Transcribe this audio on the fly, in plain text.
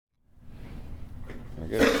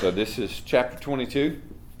Good. So this is chapter 22,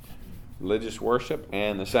 religious worship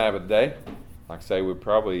and the Sabbath day. Like I say,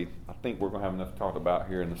 I think we're going to have enough to talk about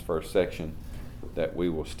here in this first section that we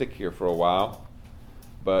will stick here for a while.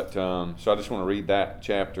 But so I just want to read that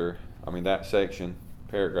that section,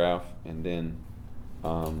 paragraph, and then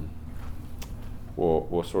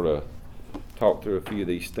we'll sort of talk through a few of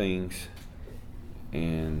these things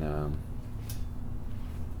and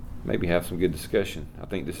maybe have some good discussion. I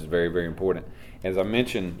think this is very, very important. As I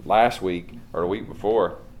mentioned last week or the week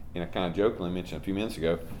before, and I kind of jokingly mentioned a few minutes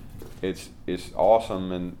ago, it's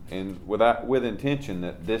awesome and with intention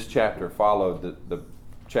that this chapter followed the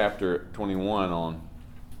chapter 21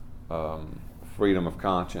 on freedom of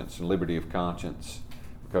conscience and liberty of conscience,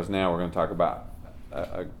 because now we're going to talk about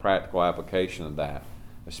a practical application of that,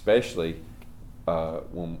 especially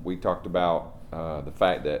when we talked about the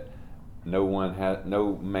fact that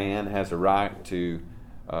no man has a right to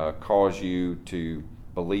cause you to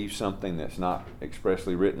believe something that's not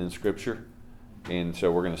expressly written in Scripture. And so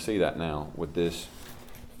we're going to see that now with this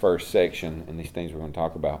first section and these things we're going to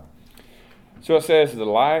talk about. So it says, the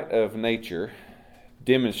light of nature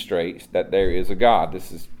demonstrates that there is a God.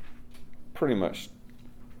 This is pretty much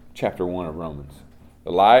chapter 1 of Romans.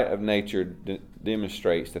 The light of nature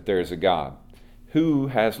demonstrates that there is a God who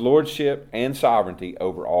has lordship and sovereignty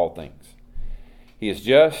over all things. He is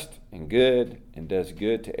just and good and does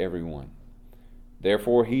good to everyone.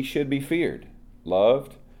 Therefore he should be feared,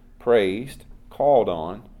 loved, praised, called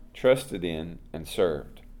on, trusted in, and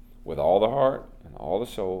served with all the heart and all the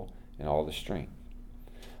soul and all the strength.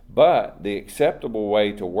 But the acceptable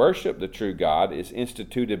way to worship the true God is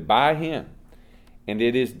instituted by him, and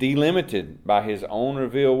it is delimited by his own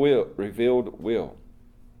revealed will.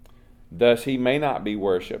 Thus he may not be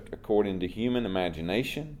worshipped according to human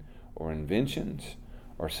imagination or inventions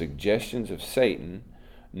or suggestions of Satan,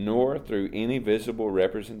 nor through any visible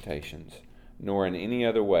representations, nor in any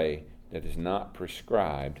other way that is not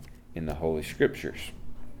prescribed in the Holy Scriptures.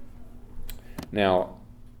 Now,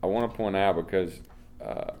 I want to point out, because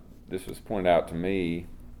this was pointed out to me,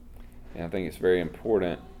 and I think it's very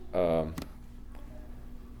important. I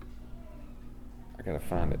got to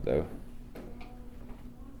find it, though.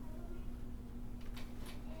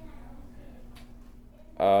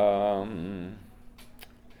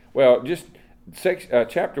 Just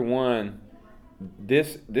chapter 1.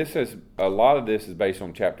 This is a lot of this is based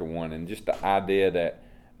on chapter 1, and just the idea that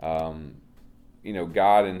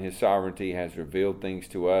God in His sovereignty has revealed things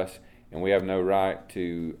to us, and we have no right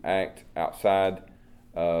to act outside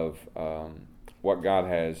of what God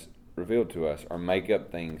has revealed to us, or make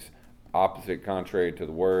up things opposite, contrary to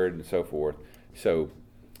the Word, and so forth. So,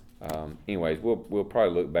 anyways, we'll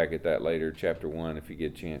probably look back at that later, chapter 1. If you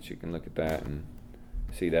get a chance, you can look at that and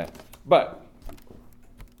see that. But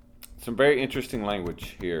some very interesting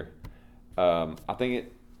language here. I think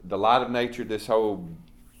the light of nature, this whole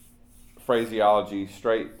phraseology,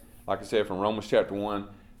 straight, like I said, from Romans chapter 1,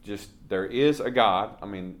 just there is a God. I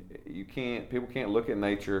mean, people can't look at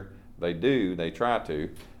nature. They try to,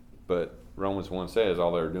 but Romans 1 says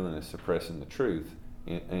all they're doing is suppressing the truth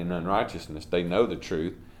in unrighteousness. They know the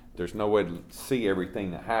truth. There's no way to see everything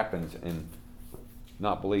that happens and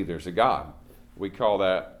not believe there's a God. We call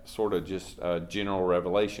that sort of just general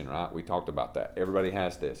revelation, right? We talked about that. Everybody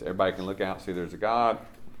has this. Everybody can look out and see there's a God.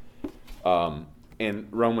 And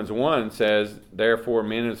Romans 1 says, therefore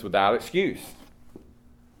men is without excuse.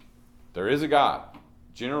 There is a God.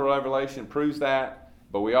 General revelation proves that,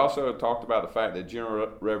 but we also talked about the fact that general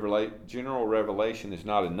revelation is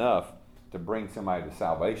not enough to bring somebody to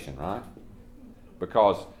salvation, right?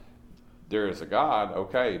 Because there is a God,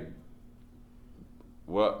 okay,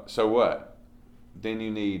 so what? Then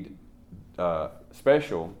you need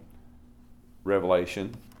special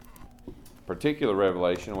revelation, particular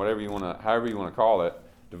revelation, however you want to call it,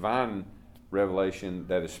 divine revelation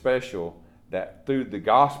that is special, that through the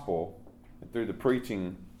gospel and through the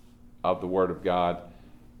preaching of the Word of God,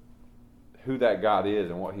 who that God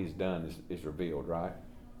is and what He's done is revealed, right?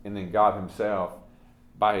 And then God Himself,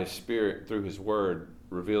 by His Spirit, through His Word,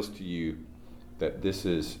 reveals to you that this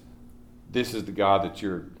is the God that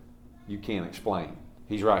you can't explain.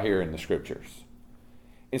 He's right here in the Scriptures.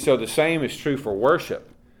 And so the same is true for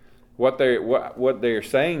worship. What they're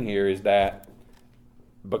saying here is that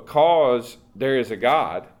because there is a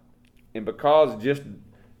God, and because just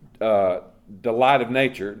the light of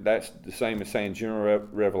nature, that's the same as saying general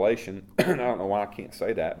revelation. I don't know why I can't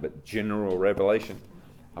say that, but general revelation.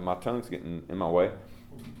 My tongue's getting in my way.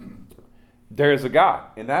 There is a God,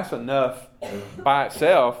 and that's enough by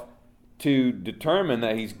itself to determine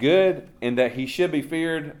that He's good and that He should be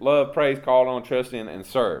feared, loved, praised, called on, trusted in, and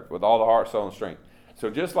served with all the heart, soul, and strength. So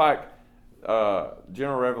just like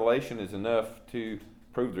general revelation is enough to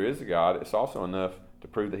prove there is a God, it's also enough to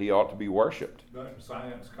prove that he ought to be worshipped. Doesn't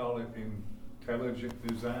science call it intelligent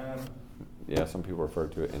design? Yeah, some people refer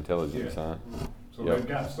to it intelligent design. So they've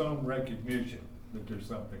got some recognition that there's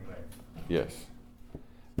something there. Yes.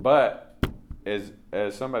 But as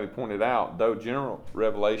somebody pointed out, though general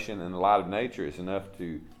revelation in the light of nature is enough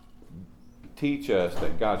to teach us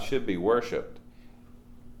that God should be worshipped,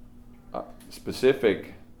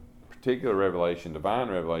 specific, particular revelation, divine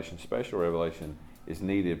revelation, special revelation is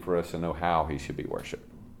needed for us to know how he should be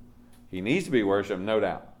worshipped. He needs to be worshipped, no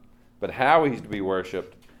doubt. But how he's to be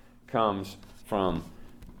worshipped comes from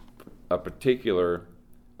a particular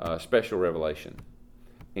special revelation.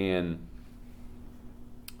 And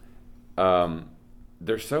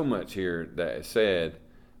there's so much here that is said,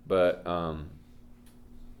 but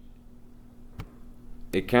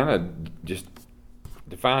it kind of just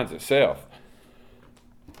defines itself.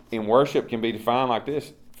 And worship can be defined like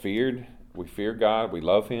this: feared. We fear God, we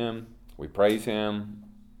love him, we praise him,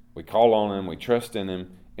 we call on him, we trust in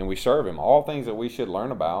him, and we serve him. All things that we should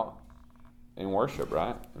learn about in worship,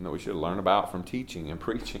 right? And that we should learn about from teaching and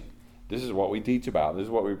preaching. This is what we teach about. This is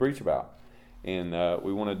what we preach about. And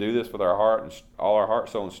we want to do this with our heart, and all our heart,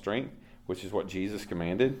 soul, and strength, which is what Jesus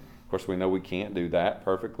commanded. Of course, we know we can't do that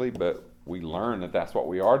perfectly, but we learn that that's what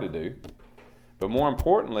we are to do. But more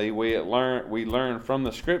importantly, we learn from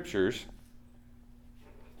the Scriptures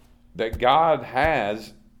that God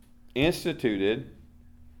has instituted,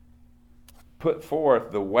 put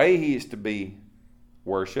forth the way he is to be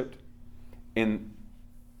worshipped. And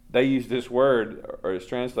they use this word, or it's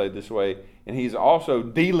translated this way, and he's also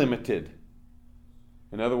delimited.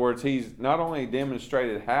 In other words, he's not only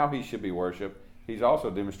demonstrated how he should be worshipped, he's also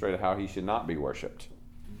demonstrated how he should not be worshipped.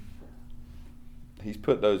 He's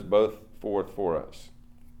put those both forth for us.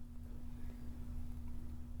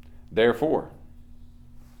 Therefore,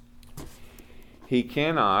 he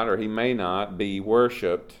cannot, or he may not, be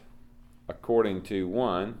worshipped according to,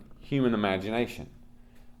 one, human imagination.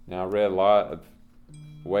 Now, I read a lot of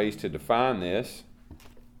ways to define this.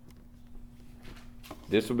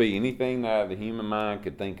 This will be anything that the human mind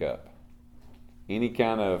could think of. Any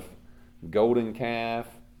kind of golden calf,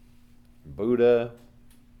 Buddha,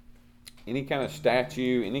 any kind of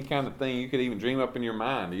statue, any kind of thing you could even dream up in your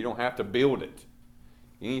mind. You don't have to build it.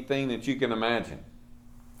 Anything that you can imagine.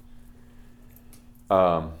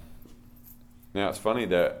 Now it's funny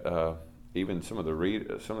that even some of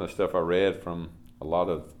the stuff I read from a lot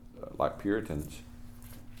of like Puritans,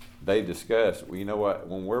 they discuss, well, you know what,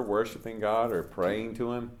 when we're worshiping God or praying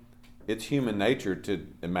to him, it's human nature to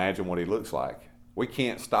imagine what he looks like. We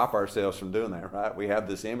can't stop ourselves from doing that, right? We have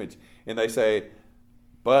this image. And they say,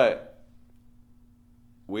 but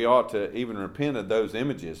we ought to even repent of those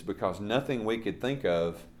images, because nothing we could think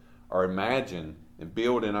of or imagine and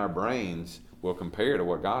build in our brains will compare to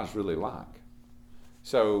what God's really like.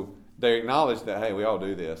 So they acknowledge that, hey, we all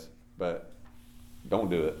do this, but don't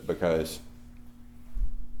do it, because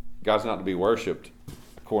God's not to be worshipped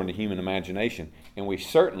according to human imagination. And we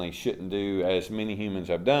certainly shouldn't do, as many humans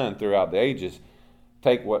have done throughout the ages,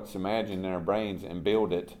 take what's imagined in our brains and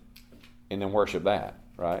build it and then worship that,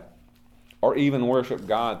 right? Or even worship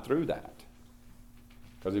God through that.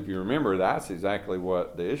 Because if you remember, that's exactly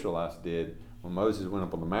what the Israelites did when Moses went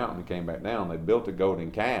up on the mountain and came back down. They built a golden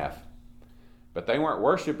calf. But they weren't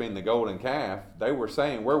worshiping the golden calf. They were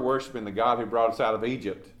saying, we're worshiping the God who brought us out of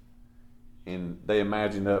Egypt. And they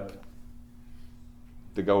imagined up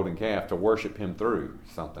the golden calf to worship him through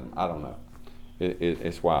something. I don't know.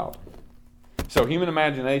 It's wild. So human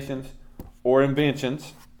imaginations or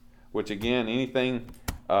inventions, which again, anything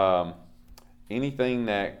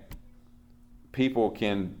that people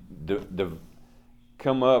can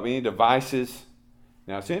come up, any devices.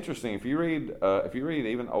 Now it's interesting, if you read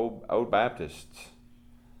even old Baptists,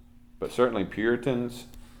 but certainly Puritans,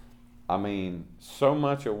 I mean, so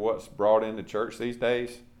much of what's brought into church these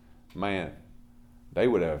days, man, they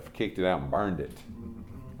would have kicked it out and burned it.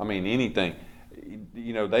 I mean, anything.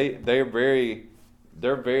 You know, they're very,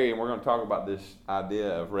 and we're going to talk about this idea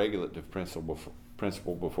of regulative principle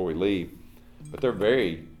before we leave, but they're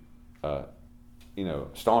very,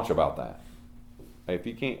 staunch about that. If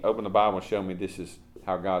you can't open the Bible and show me this is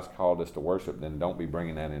how God's called us to worship, then don't be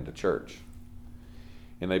bringing that into church.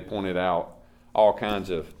 And they pointed out all kinds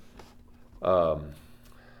of stuff.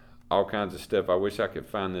 I wish I could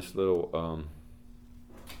find this little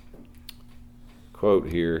quote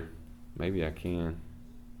here. Maybe I can.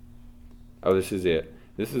 Oh, this is it.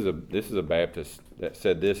 This is a Baptist that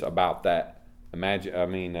said this about that.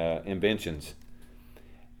 Inventions.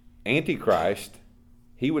 Antichrist,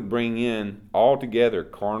 He would bring in altogether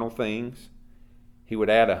carnal things. He would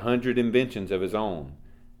add 100 inventions of his own,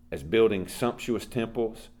 as building sumptuous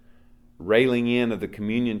temples, railing in of the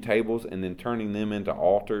communion tables and then turning them into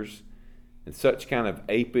altars, and such kind of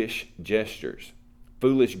apish gestures,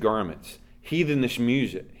 foolish garments, heathenish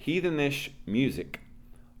music,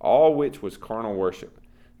 all which was carnal worship,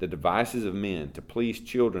 the devices of men to please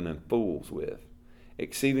children and fools with,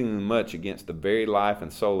 exceedingly much against the very life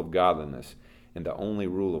and soul of godliness, and the only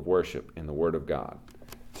rule of worship in the Word of God.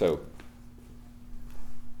 So,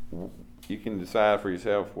 you can decide for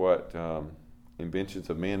yourself what inventions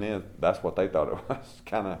of men is. That's what they thought it was.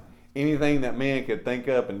 Kind of anything that men could think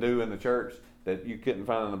up and do in the church that you couldn't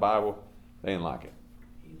find in the Bible, they didn't like it.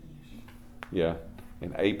 Yeah,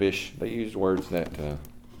 and apish. They used words that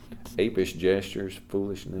apish gestures,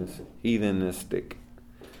 foolishness, heathenistic.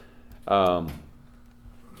 And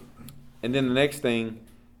then the next thing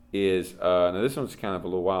is, now this one's kind of a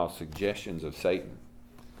little wild, suggestions of Satan.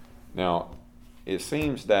 Now, it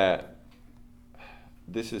seems that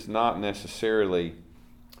this is not necessarily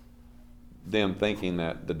them thinking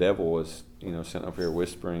that the devil is, sitting up here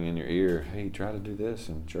whispering in your ear, hey, try to do this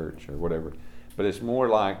in church or whatever. But it's more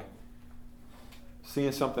like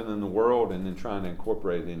seeing something in the world and then trying to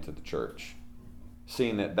incorporate it into the church.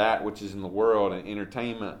 Seeing that which is in the world and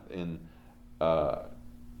entertainment and,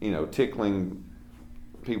 tickling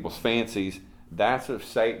people's fancies, that's of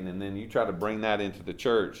Satan. And then you try to bring that into the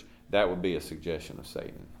church, that would be a suggestion of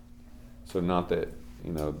Satan. So not that,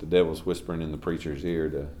 the devil's whispering in the preacher's ear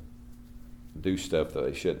to do stuff that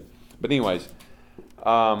they shouldn't. But anyways,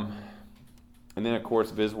 and then of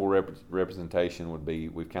course visible representation would be,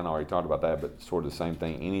 we've kind of already talked about that, but sort of the same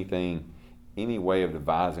thing. Any way of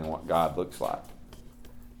devising what God looks like.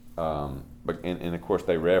 But of course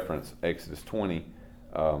they reference Exodus 20,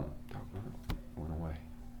 went away,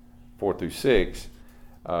 4 through 6.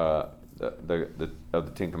 Of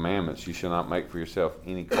the Ten Commandments, you shall not make for yourself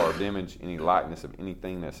any carved image, any likeness of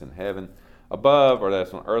anything that's in heaven above, or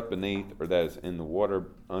that's on earth beneath, or that is in the water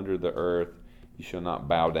under the earth. You shall not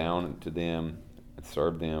bow down to them and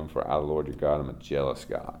serve them, for I, the Lord your God, am a jealous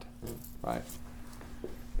God. Right?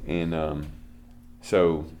 And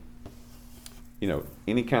so,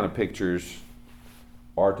 any kind of pictures,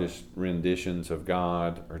 artist renditions of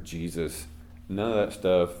God or Jesus, none of that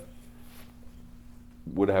stuff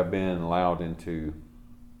would have been allowed into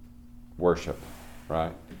worship,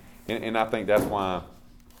 right? And I think that's why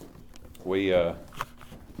we, I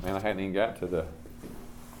hadn't even got to the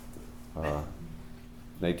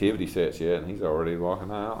nativity sets yet, and he's already walking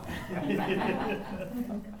out.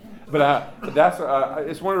 But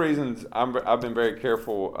it's one of the reasons I've been very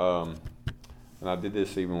careful, and I did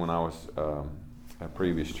this even when I was at a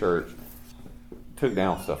previous church, took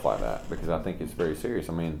down stuff like that because I think it's very serious.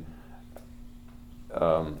 I mean,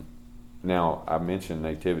 now I mentioned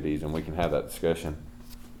nativities, and we can have that discussion.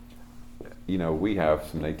 We have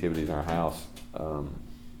some nativities in our house.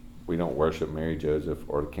 We don't worship Mary, Joseph,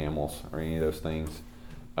 or the camels, or any of those things.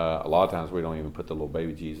 A lot of times we don't even put the little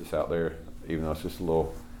baby Jesus out there, even though it's just a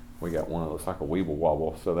little. We got one that looks like a weeble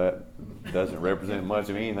wobble, so that doesn't represent much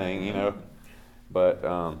of anything, But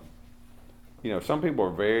some people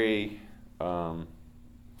are very.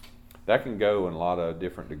 That can go in a lot of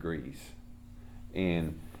different degrees.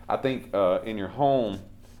 And I think in your home,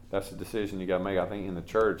 that's a decision you got to make. I think in the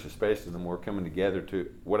church, especially when we're coming together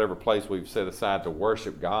to whatever place we've set aside to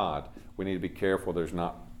worship God, we need to be careful there's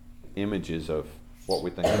not images of what we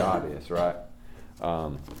think God is, right?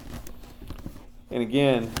 And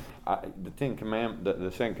again, the Second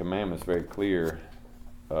Commandment is very clear.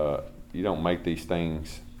 You don't make these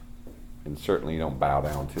things, and certainly you don't bow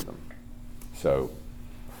down to them. So,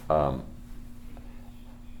 and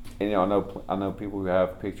I know people who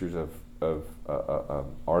have pictures of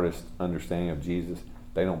artists' understanding of Jesus.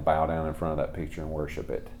 They don't bow down in front of that picture and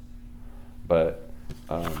worship it. But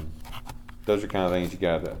those are kind of things you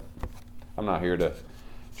got to. I'm not here to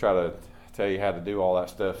try to tell you how to do all that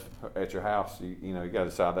stuff at your house. You got to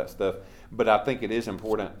decide that stuff. But I think it is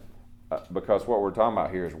important because what we're talking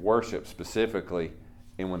about here is worship specifically,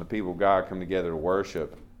 and when the people of God come together to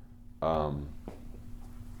worship.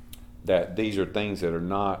 That these are things that are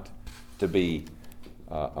not to be,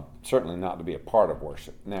 certainly not to be a part of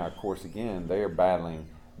worship. Now, of course, again, they are battling,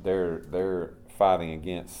 they're fighting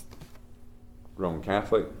against Roman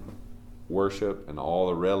Catholic worship and all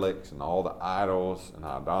the relics and all the idols and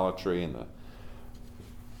idolatry and the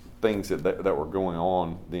things that were going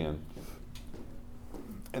on then.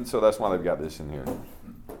 And so that's why they've got this in here.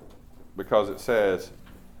 Because it says,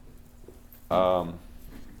 nor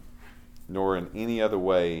in any other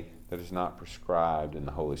way that is not prescribed in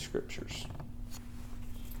the Holy Scriptures.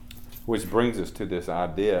 Which brings us to this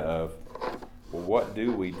idea of, well, what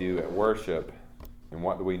do we do at worship and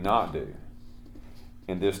what do we not do?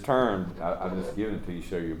 And this term, I'll just give it to you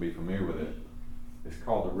so you'll be familiar with it. It's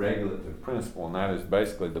called the regulative principle, and that is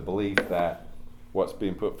basically the belief that what's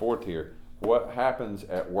being put forth here, what happens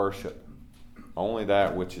at worship? Only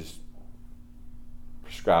that which is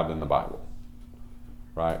prescribed in the Bible,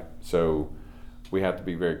 right? So we have to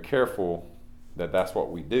be very careful that that's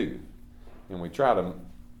what we do. And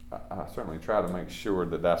I certainly try to make sure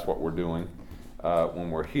that that's what we're doing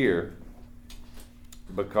when we're here,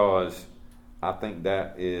 because I think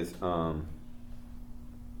that is, I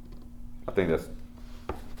think that's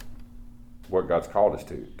what God's called us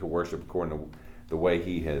to worship according to the way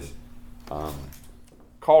He has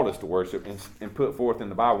called us to worship and put forth in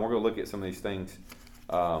the Bible. We're going to look at some of these things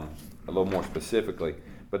a little more specifically.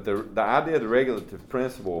 But the idea of the regulative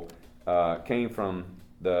principle came from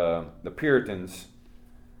the Puritans,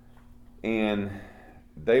 and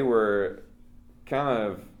they were kind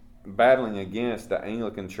of battling against the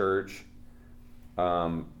Anglican Church,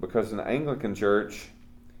 because in the Anglican Church,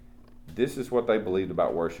 this is what they believed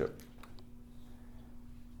about worship.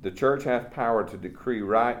 The church hath power to decree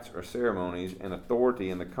rites or ceremonies and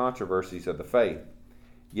authority in the controversies of the faith.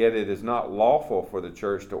 Yet it is not lawful for the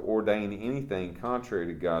church to ordain anything contrary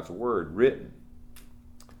to God's word written.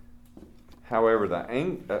 However,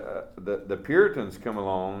 the Puritans come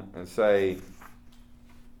along and say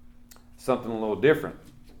something a little different.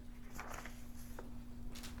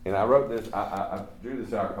 And I wrote this, I drew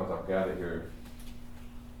this out because I've got it here.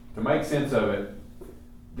 To make sense of it,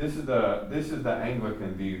 this is the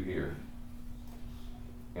Anglican view here.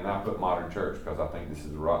 And I put modern church because I think this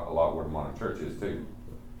is a lot where the modern church is too.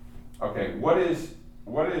 Okay, what is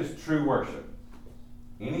true worship?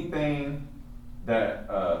 Anything that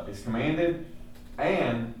is commanded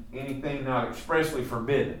and anything not expressly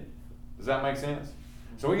forbidden. Does that make sense?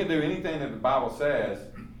 So we can do anything that the Bible says,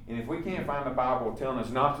 and if we can't find the Bible telling us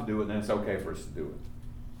not to do it, then it's okay for us to do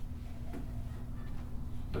it.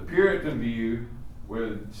 The Puritan view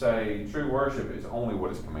would say true worship is only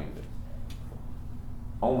what is commanded.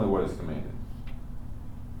 Only what is commanded.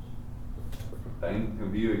 The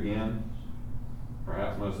Anglican view, again,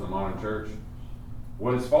 perhaps most of the modern church,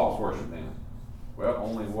 what is false worship then? Well,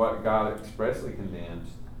 only what God expressly condemns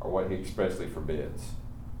or what He expressly forbids.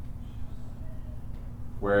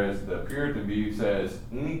 Whereas the Puritan view says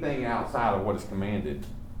anything outside of what is commanded,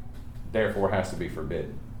 therefore has to be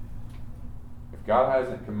forbidden. If God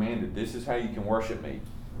hasn't commanded, this is how you can worship me,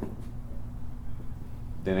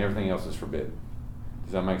 then everything else is forbidden.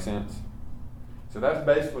 Does that make sense? So that's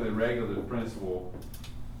basically the regulative principle.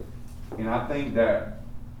 And I think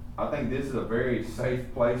this is a very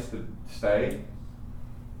safe place to stay,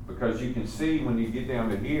 because you can see when you get down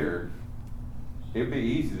to here, it'd be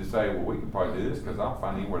easy to say, well, we can probably do this because I don't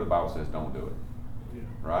find anywhere the Bible says don't do it. Yeah.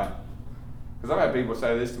 Right? Because I've had people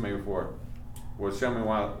say this to me before. Well, show me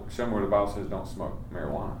where the Bible says don't smoke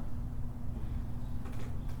marijuana.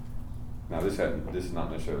 Now, this is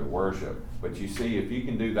not necessarily worship, but you see, if you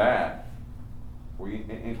can do that,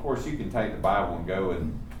 and of course you can take the Bible and go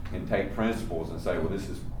and take principles and say, well, this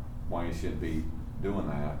is why you shouldn't be doing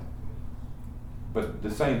that. But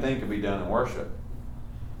the same thing can be done in worship.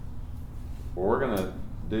 Well, we're going to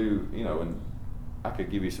do, and I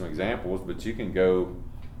could give you some examples, but you can go,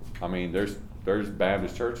 there's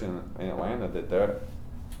Baptist church in Atlanta that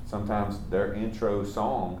sometimes their intro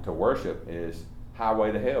song to worship is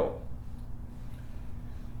Highway to Hell.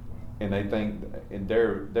 And they think, and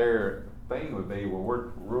their thing would be, well,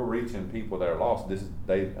 we're reaching people that are lost.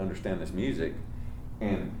 They understand this music,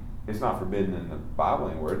 and it's not forbidden in the Bible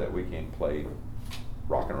anywhere that we can't play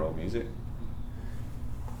rock and roll music.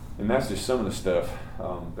 And that's just some of the stuff.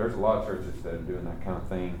 There's a lot of churches that are doing that kind of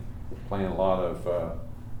thing, playing a lot of,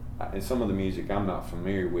 and some of the music I'm not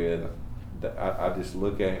familiar with. I just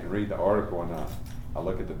look at it and read the article, and I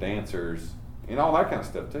look at the dancers and all that kind of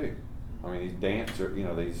stuff too. These dancers,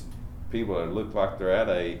 these people that look like they're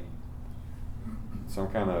at some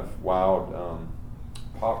kind of wild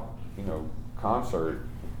pop, concert,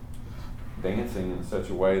 dancing in such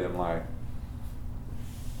a way that I'm like,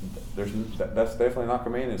 that's definitely not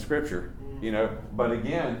commanded in Scripture, But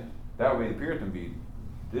again, that would be the Puritan view.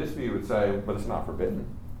 This view would say, but it's not forbidden,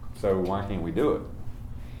 so why can't we do it?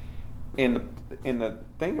 And the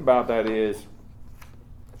thing about that is,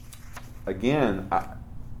 again,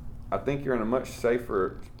 I think you're in a much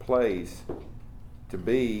safer place to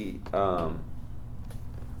be.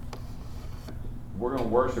 We're going to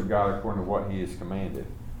worship God according to what He has commanded.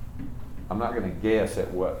 I'm not going to guess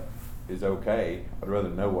at what is okay. I'd rather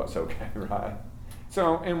know what's okay, right?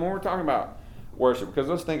 So, and when we're talking about worship, because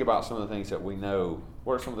let's think about some of the things that we know.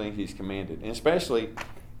 What are some of the things he's commanded? And especially,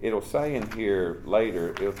 it'll say in here later,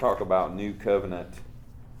 it'll talk about new covenant.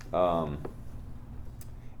 In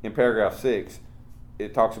paragraph 6,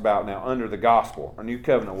 it talks about now under the gospel, or new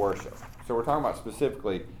covenant worship. So we're talking about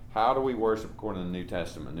specifically, how do we worship according to the New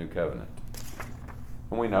Testament, new covenant?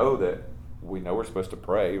 And we know we're supposed to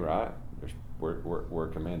pray, right? We're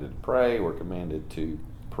commanded to pray, we're commanded to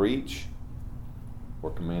preach,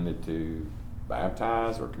 we're commanded to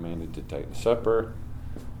baptize, we're commanded to take the supper,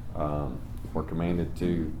 we're commanded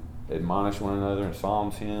to admonish one another in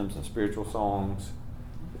psalms, hymns, and spiritual songs.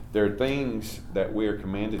 There are things that we are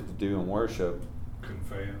commanded to do in worship.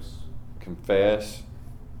 Confess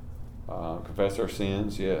our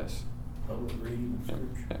sins, yes. Public reading of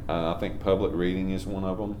Scripture. I think public reading is one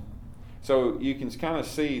of them. So you can kind of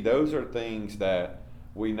see those are things that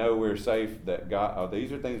we know we're safe, that God,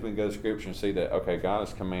 these are things we can go to Scripture and see that, okay, God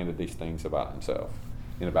has commanded these things about himself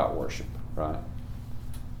and about worship, right?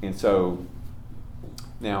 And so,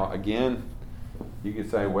 now again, you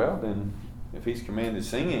could say, well, then if he's commanded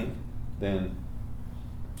singing, then,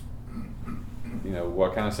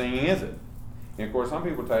 what kind of singing is it? And of course, some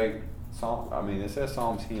people take it says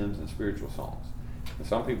psalms, hymns, and spiritual songs. And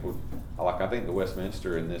some people, I think the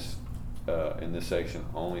Westminster in this section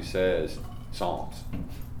only says psalms,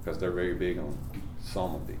 because they're very big on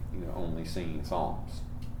psalmody, only singing psalms.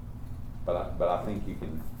 But I think you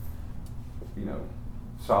can,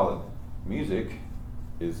 solid music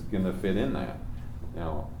is going to fit in that.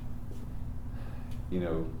 Now,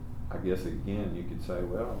 I guess again you could say,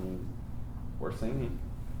 well, we're singing.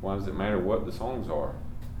 Why does it matter what the songs are?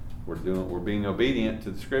 We're being obedient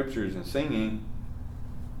to the Scriptures and singing.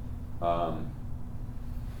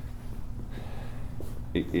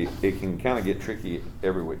 It can kind of get tricky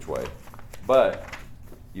every which way, but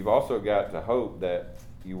you've also got to hope that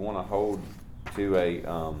you want to hold to a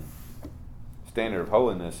standard of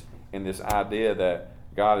holiness, and this idea that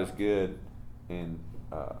God is good and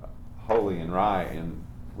holy and right, and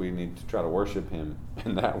we need to try to worship him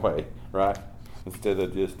in that way, right? Instead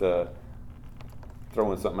of just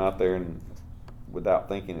throwing something out there and without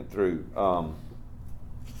thinking it through.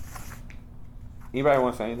 Anybody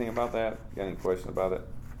want to say anything about that? Got any questions about it?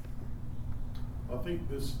 I think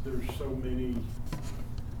there's so many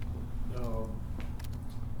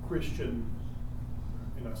Christian,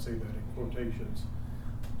 and I say that in quotations,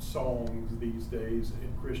 songs these days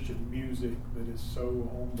in Christian music that is so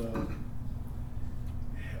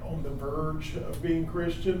on the verge of being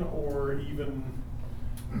Christian, or even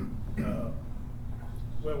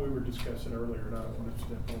we were discussing earlier, and I don't want to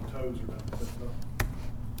step on toes or nothing, but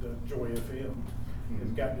the Joy FM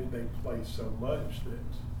has gotten, they play so much that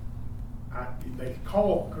they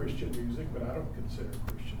call it Christian music, but I don't consider it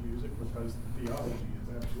Christian music because the theology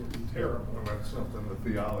is absolutely terrible. Well, that's something, the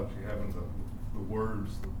theology, having the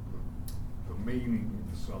words, the meaning of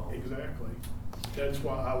the song. Exactly. That's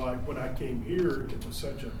why I like, when I came here, it was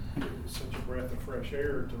such a breath of fresh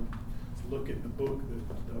air to look at the book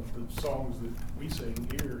of the songs that we sing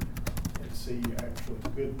here and see actually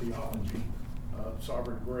good theology,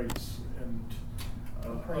 sovereign grace, and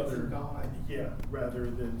praising God. Yeah, rather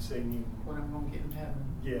than singing What I'm going to get in heaven.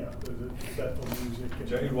 Yeah, the Bethel music.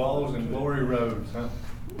 Jay Walls and Glory Roads, huh?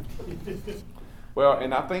 Well,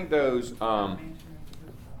 and I think those,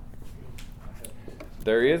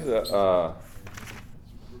 there is I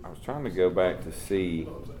was trying to go back to see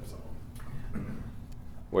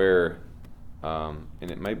where, and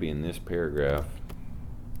it may be in this paragraph,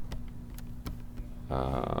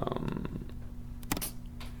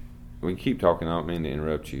 we can keep talking, I don't mean to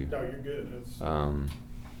interrupt you. No, you're good. That's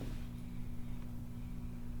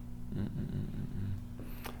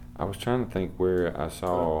I was trying to think where I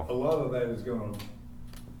saw. A lot of that is going to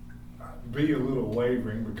be a little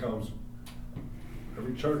wavering because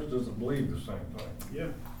every church doesn't believe the same thing. yeah.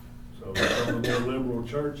 So some of the more liberal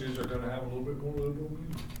churches are going to have a little bit more liberal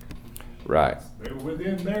music. Right. They're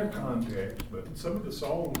within their context, but And some of the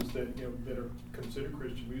songs that that are considered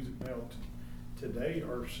Christian music now today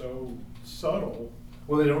are so subtle.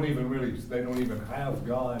 well, they don't even have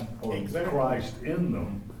God or Exactly. Christ in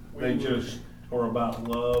them. They just are about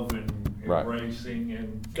love and Right. embracing,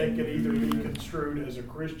 and They can either be construed as a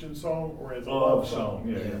Christian song or as a love song.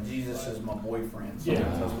 Yeah. Jesus is my boyfriend. Yeah,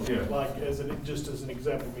 Yeah. like just as an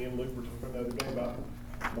example, me and Luke were talking the other day about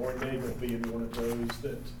Lauren Daigle being one of those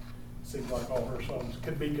that seems like all her songs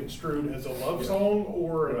could be construed as a love song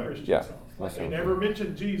or a Right. Christian Yeah. song. That's They what I'm never saying.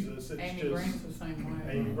 mention Jesus. It's Amy just Grant's the same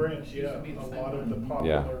way. Amy Grant. She used Yeah, to be the a same lot of way. the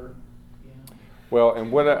popular. Yeah. Well,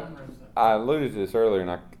 and what I alluded to this earlier,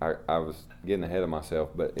 and I was getting ahead of myself,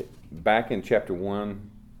 but back in chapter 1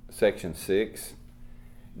 section 6,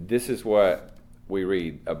 this is what we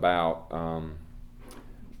read about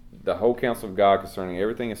the whole counsel of God concerning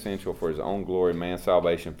everything essential for his own glory, man's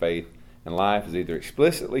salvation, faith, and life is either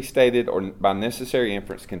explicitly stated or by necessary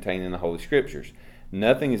inference contained in the Holy Scriptures.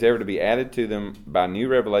 Nothing is ever to be added to them by new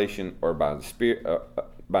revelation or by the Spirit,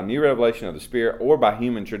 by new revelation of the Spirit, or by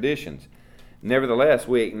human traditions. Nevertheless,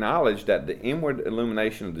 we acknowledge that the inward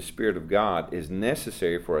illumination of the Spirit of God is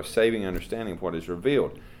necessary for a saving understanding of what is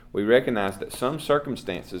revealed. We recognize that some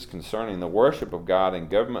circumstances concerning the worship of God and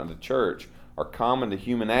government of the church are common to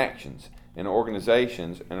human actions and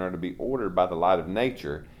organizations and are to be ordered by the light of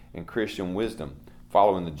nature and Christian wisdom,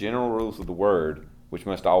 following the general rules of the Word, which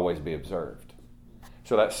must always be observed.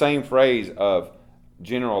 So that same phrase of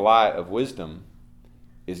general light of wisdom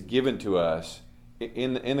is given to us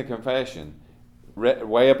in the confession,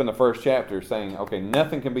 way up in the first chapter, saying, okay,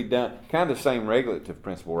 nothing can be done. Kind of the same regulative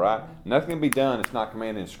principle, right? Nothing can be done. It's not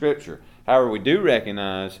commanded in Scripture. However, we do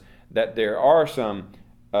recognize that there are some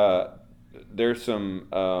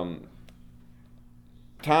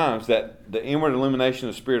times that the inward illumination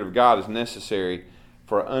of the Spirit of God is necessary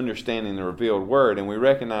for understanding the revealed Word, and we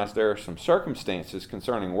recognize there are some circumstances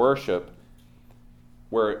concerning worship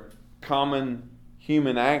where common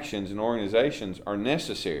human actions and organizations are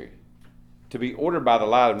necessary to be ordered by the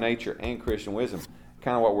light of nature and Christian wisdom.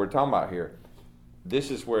 Kind of what we're talking about here.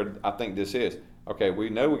 This is where I think this is. Okay, we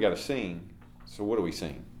know we got to sing, so what do we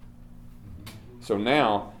sing? So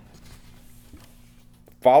now,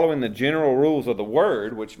 following the general rules of the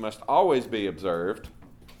Word, which must always be observed,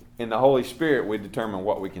 in the Holy Spirit we determine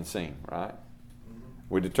what we can sing, right?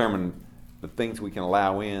 We determine the things we can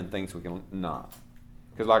allow in, things we can not.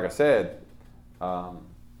 Because like I said,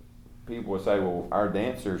 people will say, well, our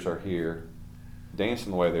dancers are here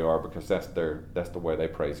dancing the way they are because that's the way they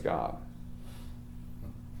praise God.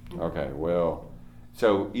 Okay, well,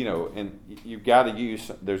 so, and you've got to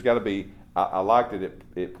use, there's got to be, I like that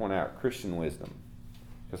it point out Christian wisdom,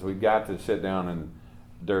 because we've got to sit down and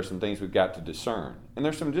there are some things we've got to discern. And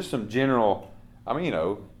there's some general, when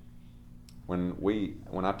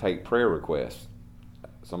I take prayer requests,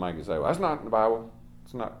 somebody can say, well, that's not in the Bible.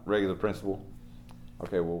 It's not regular principle.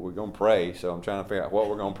 Okay, well, we're going to pray, so I'm trying to figure out what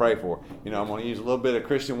we're going to pray for. I'm going to use a little bit of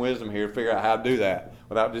Christian wisdom here to figure out how to do that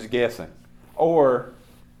without just guessing. Or,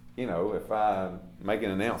 if I make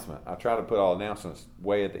an announcement, I try to put all announcements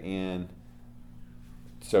way at the end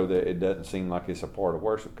so that it doesn't seem like it's a part of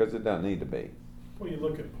worship, because it doesn't need to be. Well, you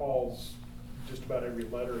look at Paul's, just about every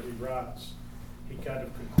letter he writes, he kind of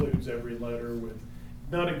concludes every letter with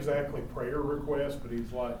not exactly prayer requests, but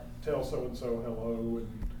he's like, tell so-and-so hello, and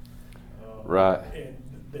right. And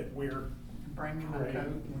that we're Bring me my coat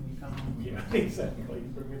when you come home. yeah, exactly.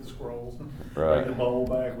 Bring me the scrolls. Right. Bring the bowl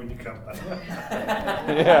back when you come back.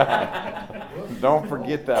 Yeah. Don't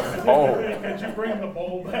forget that bowl. Could you bring the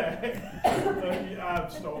bowl back?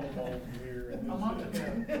 I've stolen the bowl from here. A month ago.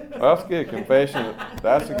 Well, that's good confession.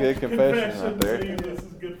 That's a good confession right See, there. this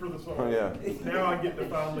is good for the soul. Oh, yeah. Now I get to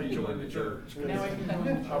finally join the church. Now I can join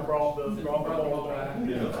the church. I brought the bowl back.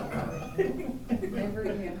 Never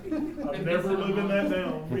again. I'm never living that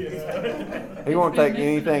down. Yeah. He won't take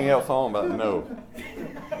anything else home, but no.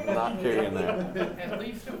 Not carrying that. At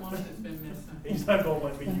least at once it's been missing. He's not going to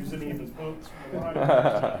let me use any of his books.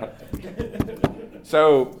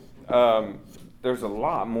 So, there's a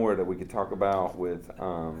lot more that we could talk about with,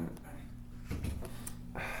 and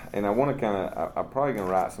I want to I'm probably going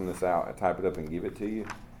to write some of this out and type it up and give it to you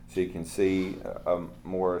so you can see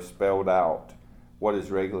more spelled out what does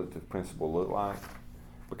regulative principle look like.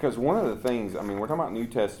 Because one of the things, we're talking about New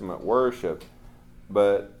Testament worship,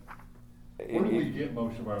 but Where do we get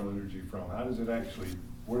most of our liturgy from? How does it actually,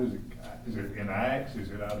 is it in Acts? Is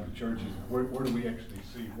it out of the churches? Where do we actually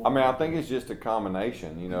see? I think it's just a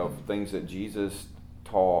combination, of things that Jesus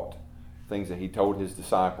taught, things that he told his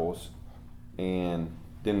disciples, and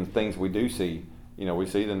then things we do see. We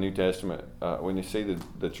see the New Testament, when you see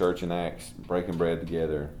the church in Acts breaking bread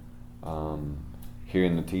together,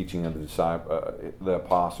 hearing the teaching of the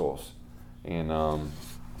apostles, and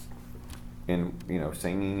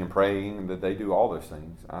singing and praying, that they do all those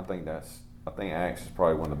things. I think Acts is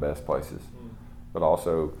probably one of the best places. But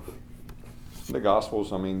also the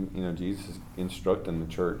Gospels, Jesus is instructing the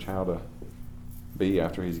church how to be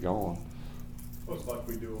after he's gone. Well, it's like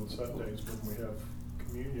we do on Sundays when we have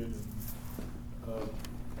communion and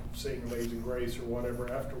sing Amazing Grace or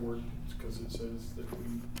whatever afterward, because it says that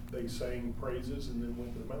they sang praises and then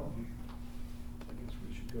went to the mountain. I guess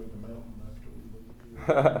we should go to the mountain after we leave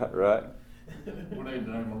here. Right. What is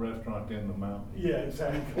the name of a restaurant in the mountain? Yeah,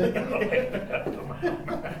 exactly.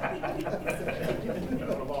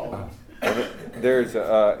 There's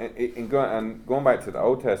and going back to the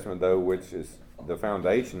Old Testament though, which is the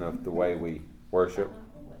foundation of the way we worship.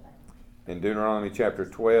 In Deuteronomy chapter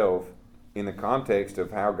 12, in the context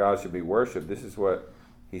of how God should be worshipped, this is what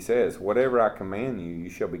he says: "Whatever I command you, you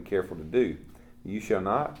shall be careful to do. You shall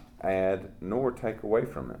not add nor take away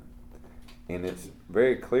from it." And it's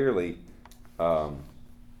very clearly the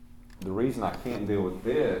reason I can't deal with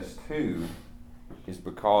this too is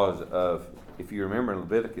because of, if you remember in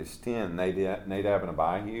Leviticus 10, Nadab and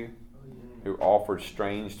Abihu, who offered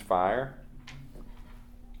stranged fire.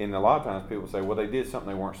 And a lot of times people say, well, they did something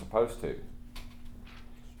they weren't supposed to.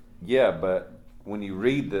 Yeah, but when you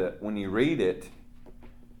read it,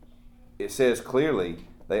 it says clearly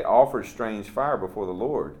they offered strange fire before the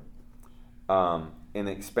Lord. And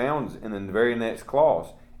expounds in the very next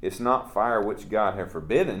clause, it's not fire which God had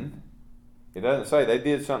forbidden. It doesn't say they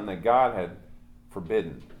did something that God had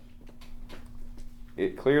forbidden.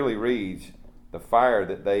 It clearly reads the fire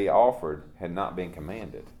that they offered had not been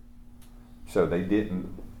commanded. So they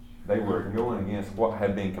were going against what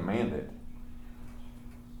had been commanded.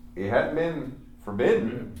 It hadn't been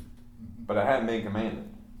forbidden, but it hadn't been commanded.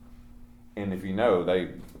 And if you know, they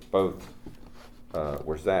both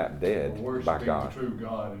were dead by God. The true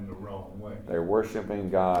God in the wrong way. They're worshiping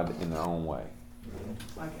God in their own way.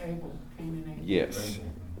 Like Abel, Cain and Abel. Yes.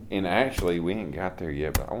 And actually, we ain't got there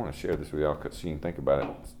yet, but I want to share this with y'all so you can think about it.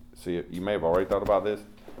 See, you may have already thought about this,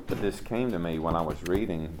 but this came to me when I was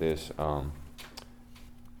reading this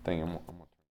thing. I'm